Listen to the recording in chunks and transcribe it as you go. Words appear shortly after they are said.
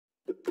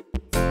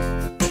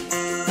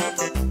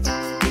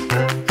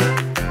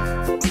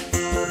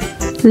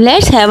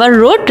Let's have a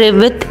road trip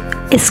with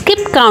skip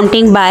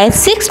counting by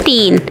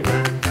 16.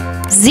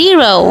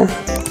 0. Wheels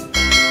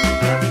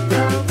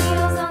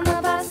on the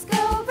bus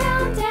go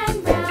round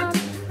and round,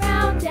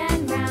 round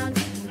and round.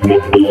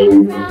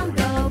 15. Round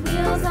the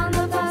wheels on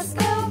the bus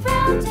go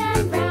round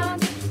and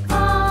round,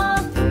 all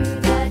through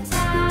the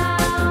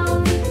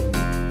town.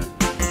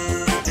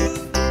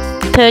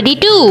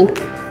 32.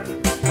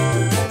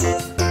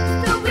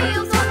 The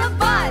wheels on the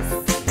bus.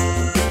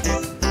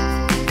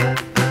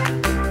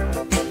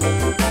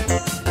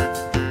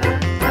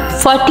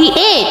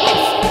 48.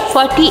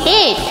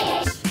 48.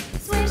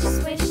 Swish,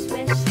 swish,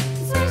 swish,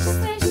 swish,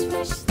 swish,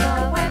 swish. The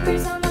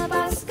wipers on the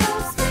bus go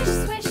swish,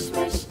 swish,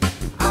 swish,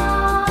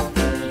 all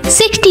through the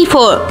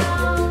 64.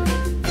 town.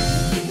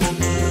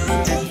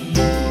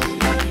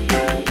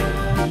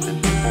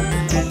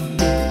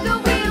 The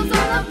wheels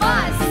on the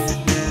bus.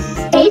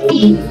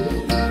 80.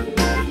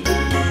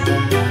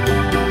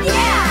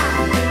 Yeah!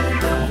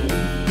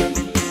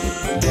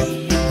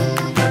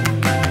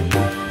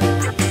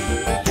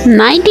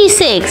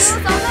 96.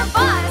 Wheels on the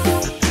bus.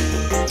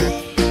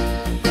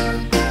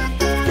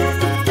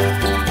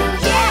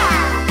 Yeah!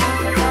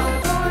 The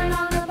horn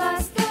on the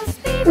bus goes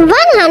beep,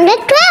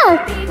 112.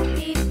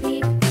 beep,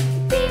 beep, beep,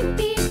 beep,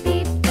 beep,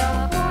 beep. The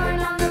horn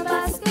on the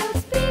bus goes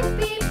beep,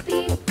 beep,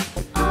 beep,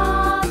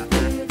 all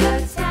through the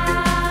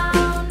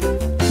town.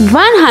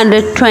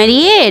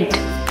 128.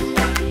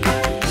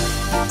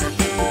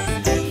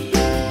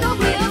 The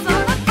wheels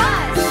on the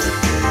bus.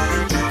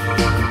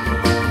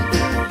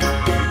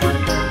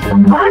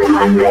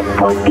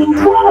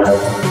 144.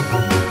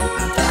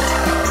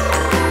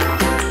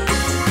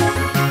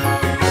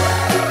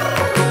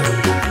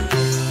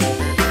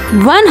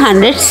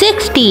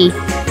 160.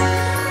 People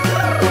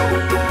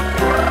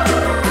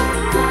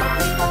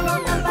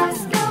on the bus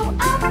go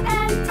up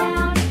and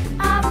down,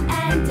 up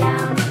and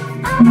down,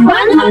 up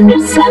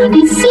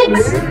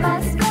 176. the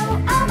bus go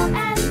up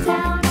and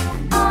down,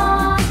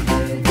 all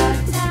through the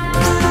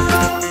town.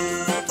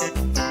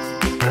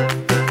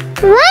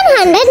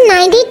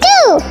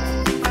 192.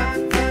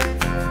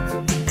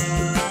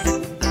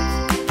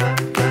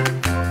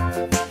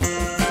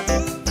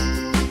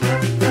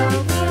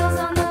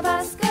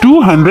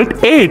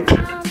 208.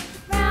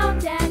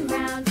 Round and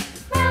round,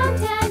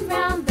 round and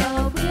round. The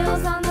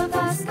wheels on the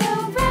bus go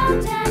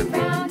round and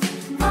round,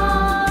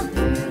 all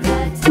through the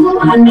town.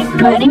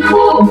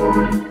 224.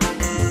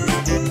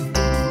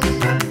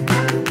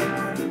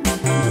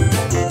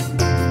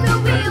 The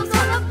wheels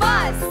on the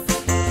bus.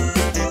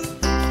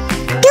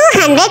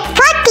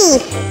 240.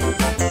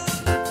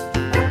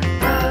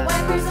 The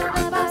wipers on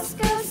the bus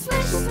go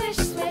swish, swish,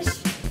 swish,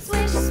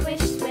 swish,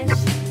 swish, swish,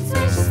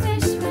 swish,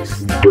 swish, swish.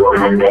 The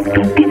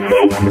 256.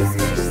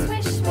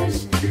 swish, swish, swish,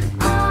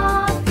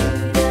 all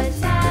through the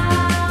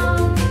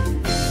town.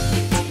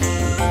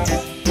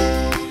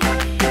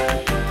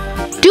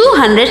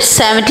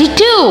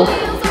 272.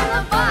 Wheels on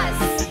the bus.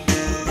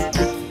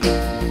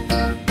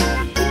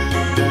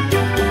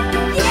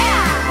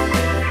 Yeah!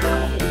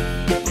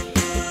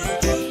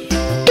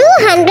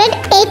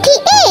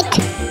 288.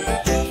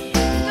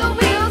 The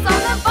wheels on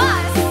the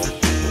bus.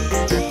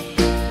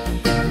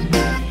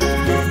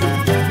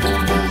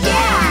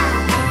 Yeah!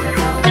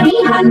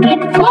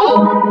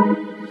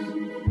 304.